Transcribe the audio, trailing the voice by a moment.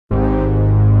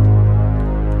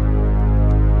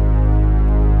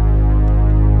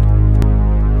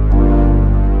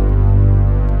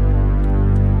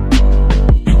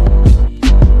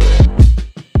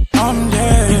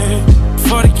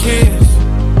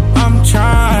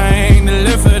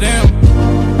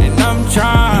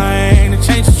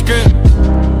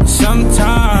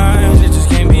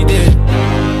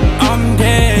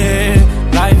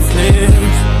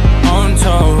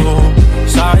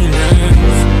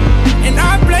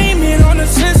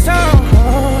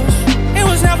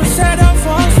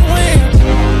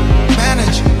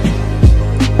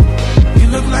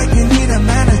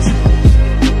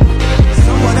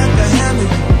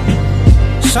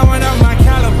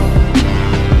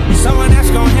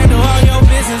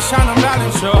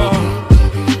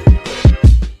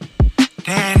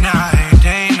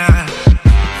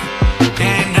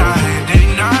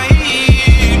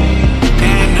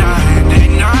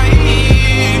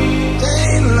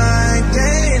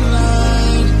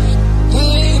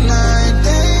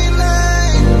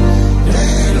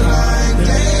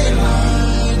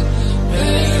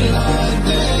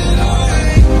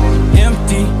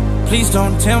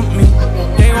tempt me.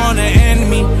 They wanna end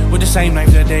me with the same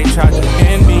knife that they tried to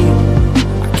end me.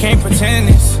 I can't pretend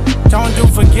this, don't do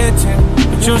forgetting,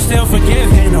 but you still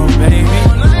forgiving, oh baby.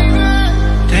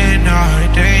 Day and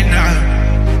night,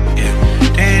 yeah.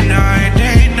 Day and night,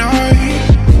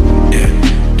 yeah.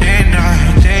 Day and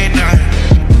night, day and night.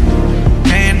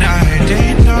 Day and night, day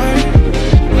and night.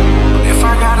 If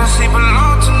I gotta sleep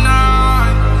alone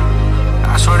tonight,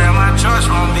 I swear that my choice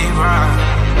won't be right.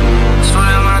 I swear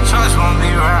that my choice won't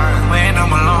be right. When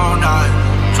I'm alone,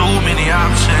 too many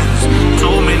options,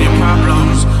 too many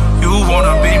problems. You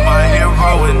wanna be my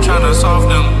hero and tryna solve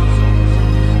them.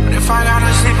 But if I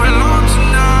gotta sleep alone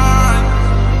tonight,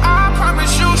 I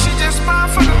promise you she just mine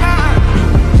for the night.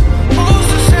 Who's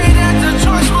to say that the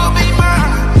choice will be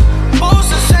mine? Who's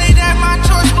to say that my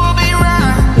choice will be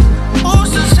right? Who's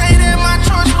to say that my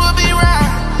choice will be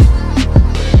right?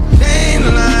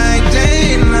 Daylight,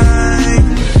 daylight,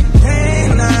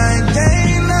 daylight,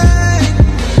 daylight,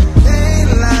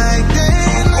 daylight,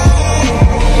 daylight,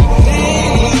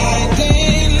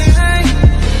 daylight,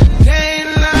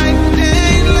 daylight,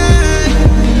 daylight.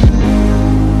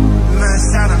 Last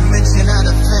time I mentioned how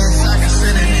the fence, I can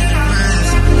sit it in the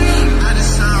past. I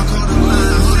just sound cold to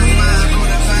blind, holding mine,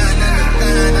 holding fine,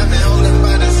 and I've been holding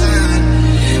by the sign.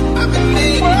 I've been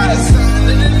made by the sign,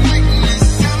 living like this.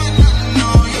 Telling nothing, no,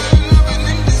 you're loving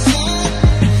in the sun.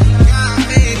 God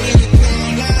made me the thing,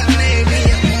 God made me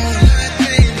a whole lot,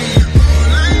 baby, a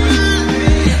whole lot.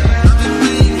 I've been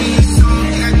made me a song,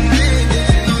 God made me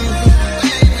a long,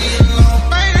 baby, a long,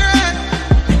 baby.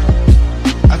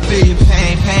 I feel your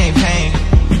pain, pain, pain,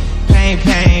 pain,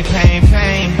 pain, pain,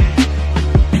 pain.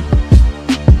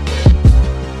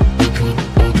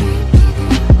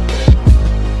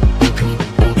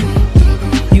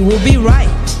 You will be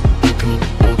right,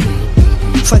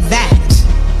 for that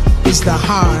is the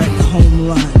hard home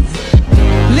run.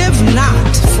 Live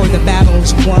not for the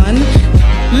battles won.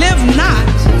 Live not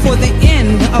for the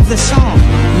end of the song.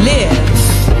 Live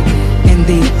in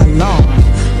the along.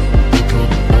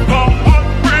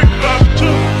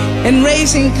 In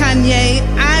raising Kanye,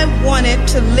 I wanted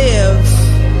to live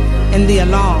in the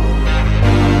along.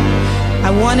 I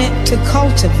wanted to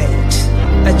cultivate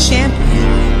a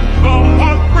champion,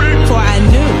 for I